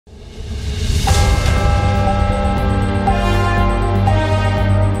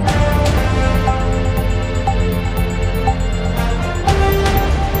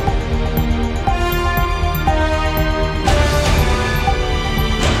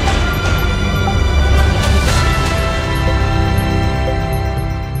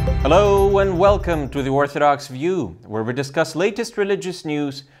Hello and welcome to the Orthodox View, where we discuss latest religious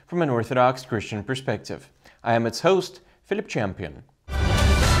news from an Orthodox Christian perspective. I am its host, Philip Champion.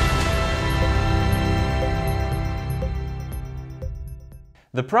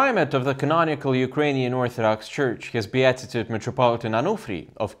 The primate of the canonical Ukrainian Orthodox Church, His Beatitude Metropolitan Onufry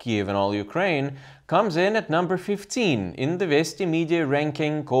of Kiev and all Ukraine, comes in at number 15 in the Vesti Media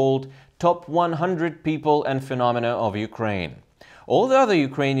ranking called Top 100 People and Phenomena of Ukraine. All the other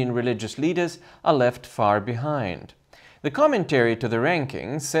Ukrainian religious leaders are left far behind. The commentary to the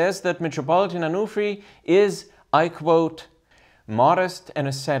ranking says that Metropolitan Onufry is, I quote, modest and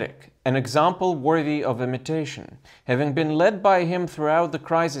ascetic, an example worthy of imitation. Having been led by him throughout the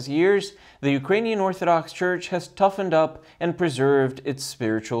crisis years, the Ukrainian Orthodox Church has toughened up and preserved its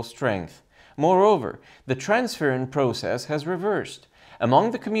spiritual strength. Moreover, the transference process has reversed.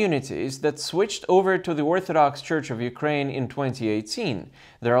 Among the communities that switched over to the Orthodox Church of Ukraine in 2018,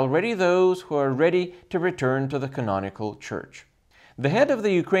 there are already those who are ready to return to the canonical church. The head of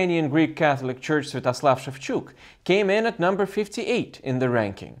the Ukrainian Greek Catholic Church, Sviatoslav Shevchuk, came in at number 58 in the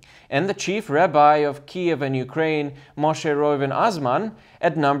ranking, and the chief rabbi of Kiev and Ukraine, Moshe Roivin Azman,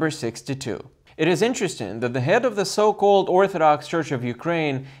 at number 62. It is interesting that the head of the so-called Orthodox Church of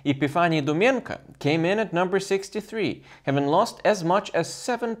Ukraine, Epifani Dumenko, came in at number 63, having lost as much as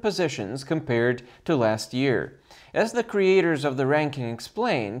 7 positions compared to last year. As the creators of the ranking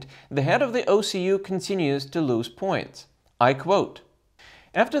explained, the head of the OCU continues to lose points. I quote,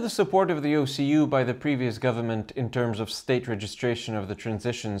 "After the support of the OCU by the previous government in terms of state registration of the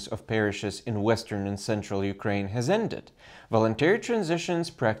transitions of parishes in western and central Ukraine has ended, voluntary transitions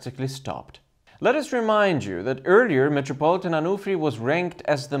practically stopped. Let us remind you that earlier Metropolitan Onufry was ranked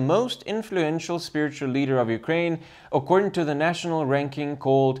as the most influential spiritual leader of Ukraine according to the national ranking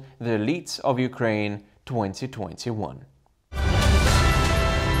called the Elites of Ukraine 2021.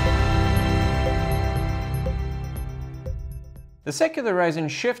 The secularizing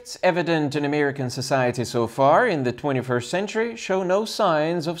shifts evident in American society so far in the 21st century show no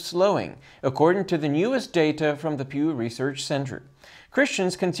signs of slowing, according to the newest data from the Pew Research Center.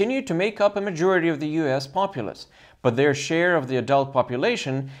 Christians continue to make up a majority of the U.S. populace, but their share of the adult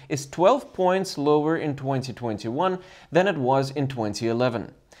population is 12 points lower in 2021 than it was in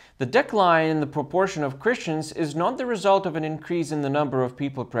 2011. The decline in the proportion of Christians is not the result of an increase in the number of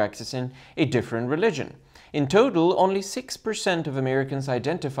people practicing a different religion. In total, only 6% of Americans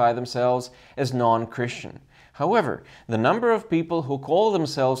identify themselves as non-Christian. However, the number of people who call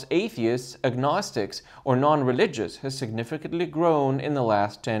themselves atheists, agnostics, or non-religious has significantly grown in the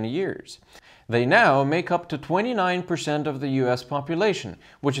last 10 years. They now make up to 29% of the U.S. population,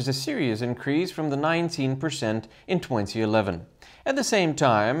 which is a serious increase from the 19% in 2011. At the same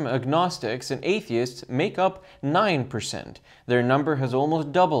time, agnostics and atheists make up 9%. Their number has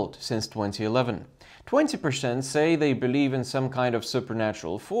almost doubled since 2011. 20% say they believe in some kind of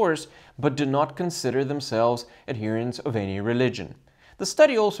supernatural force, but do not consider themselves adherents of any religion. The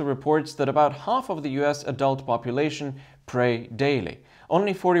study also reports that about half of the U.S. adult population pray daily.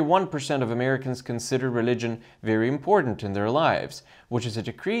 Only 41% of Americans consider religion very important in their lives, which is a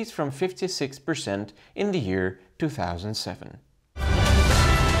decrease from 56% in the year 2007.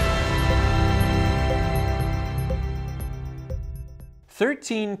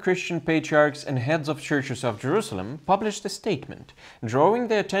 "13 Christian patriarchs and heads of churches of Jerusalem published a statement, drawing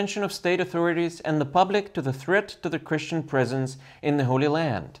the attention of state authorities and the public to the threat to the Christian presence in the Holy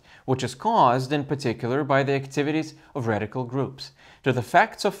Land, which is caused in particular by the activities of radical groups, to the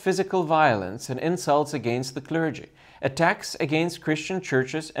facts of physical violence and insults against the clergy, attacks against Christian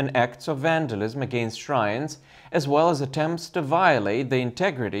churches and acts of vandalism against shrines, as well as attempts to violate the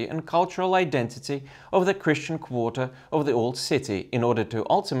integrity and cultural identity of the Christian quarter of the Old City in order to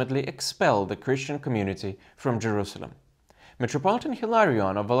ultimately expel the Christian community from Jerusalem." Metropolitan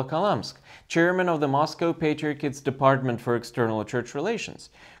Hilarion of Volokholamsk, chairman of the Moscow Patriarchate's Department for External Church Relations,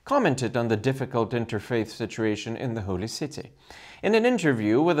 commented on the difficult interfaith situation in the Holy City. In an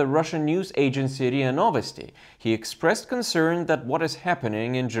interview with the Russian news agency RIA Novosti, he expressed concern that what is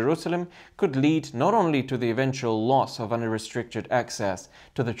happening in Jerusalem could lead not only to the eventual loss of unrestricted access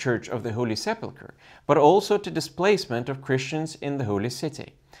to the Church of the Holy Sepulchre, but also to displacement of Christians in the Holy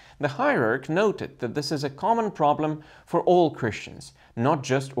City. The hierarch noted that this is a common problem for all Christians, not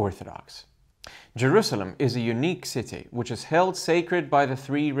just Orthodox. Jerusalem is a unique city which is held sacred by the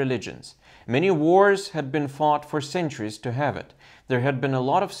 3 religions. Many wars had been fought for centuries to have it. There had been a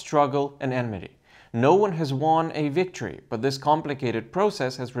lot of struggle and enmity. No one has won a victory, but this complicated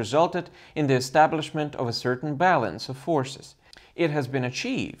process has resulted in the establishment of a certain balance of forces. It has been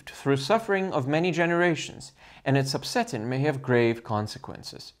achieved through suffering of many generations, and its upsetting may have grave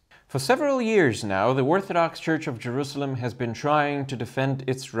consequences. For several years now, the Orthodox Church of Jerusalem has been trying to defend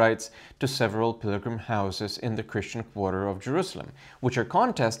its rights to several pilgrim houses in the Christian quarter of Jerusalem, which are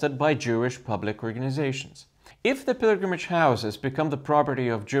contested by Jewish public organizations. If the pilgrimage houses become the property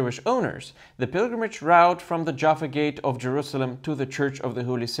of Jewish owners, the pilgrimage route from the Jaffa Gate of Jerusalem to the Church of the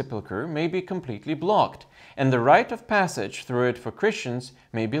Holy Sepulchre may be completely blocked, and the right of passage through it for Christians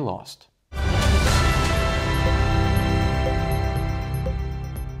may be lost.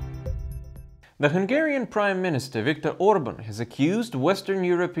 The Hungarian Prime Minister Viktor Orban has accused Western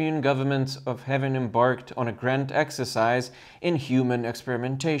European governments of having embarked on a grand exercise in human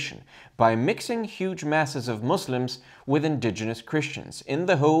experimentation by mixing huge masses of Muslims with indigenous Christians in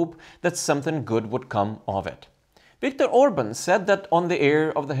the hope that something good would come of it. Viktor Orban said that on the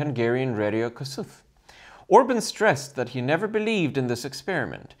air of the Hungarian radio Kossuth. Orban stressed that he never believed in this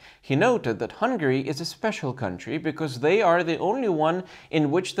experiment. He noted that Hungary is a special country because they are the only one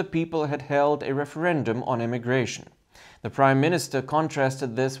in which the people had held a referendum on immigration. The Prime Minister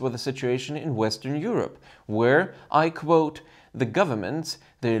contrasted this with the situation in Western Europe, where, I quote, "the governments,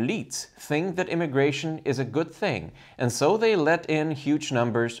 the elites, think that immigration is a good thing, and so they let in huge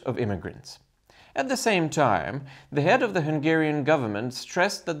numbers of immigrants." At the same time, the head of the Hungarian government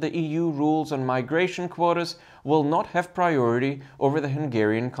stressed that the EU rules on migration quotas will not have priority over the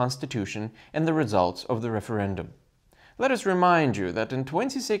Hungarian constitution and the results of the referendum. Let us remind you that in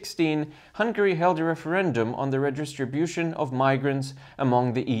 2016, Hungary held a referendum on the redistribution of migrants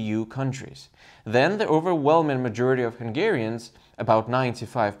among the EU countries. Then the overwhelming majority of Hungarians, about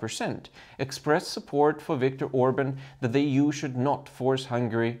 95%, expressed support for Viktor Orban that the EU should not force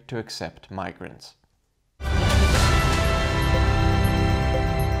Hungary to accept migrants.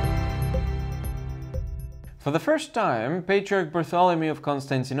 For the first time, Patriarch Bartholomew of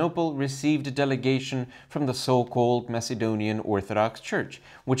Constantinople received a delegation from the so-called Macedonian Orthodox Church,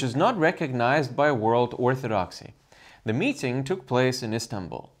 which is not recognized by world orthodoxy. The meeting took place in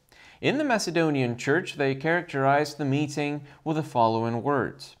Istanbul. In the Macedonian Church, they characterized the meeting with the following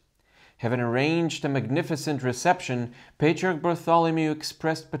words. Having arranged a magnificent reception, Patriarch Bartholomew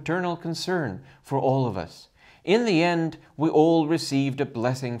expressed paternal concern for all of us. In the end, we all received a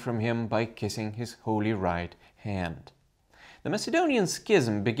blessing from him by kissing his holy right hand. The Macedonian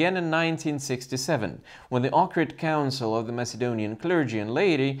Schism began in 1967, when the Ochrid Council of the Macedonian clergy and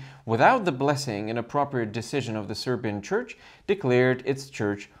laity, without the blessing and appropriate decision of the Serbian Church, declared its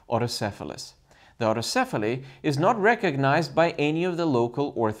church autocephalous. The autocephaly is not recognized by any of the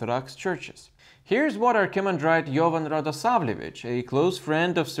local Orthodox churches. Here's what Archimandrite Jovan Radosavljević, a close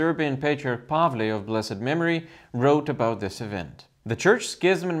friend of Serbian Patriarch Pavle of blessed memory, wrote about this event. The church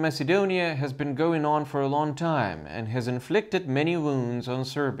schism in Macedonia has been going on for a long time and has inflicted many wounds on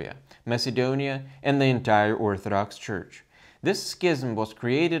Serbia, Macedonia, and the entire Orthodox Church. This schism was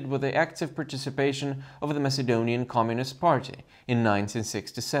created with the active participation of the Macedonian Communist Party in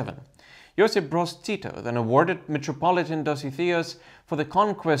 1967. Josip Broz Tito then awarded Metropolitan Dositheos for the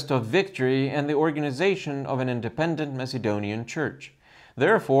conquest of victory and the organization of an independent Macedonian church.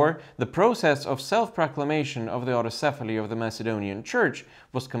 Therefore, the process of self-proclamation of the autocephaly of the Macedonian Church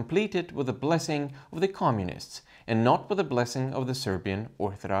was completed with the blessing of the communists and not with the blessing of the Serbian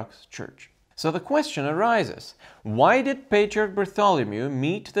Orthodox Church. So the question arises, why did Patriarch Bartholomew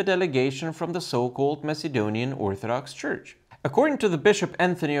meet the delegation from the so-called Macedonian Orthodox Church? According to the Bishop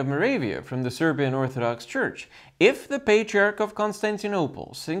Anthony of Moravia from the Serbian Orthodox Church, if the Patriarch of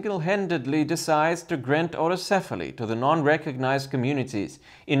Constantinople single-handedly decides to grant autocephaly to the non-recognized communities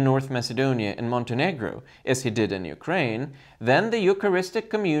in North Macedonia and Montenegro, as he did in Ukraine, then the Eucharistic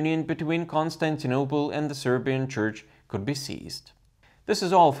communion between Constantinople and the Serbian Church could be seized. This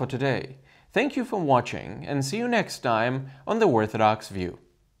is all for today. Thank you for watching and see you next time on The Orthodox View.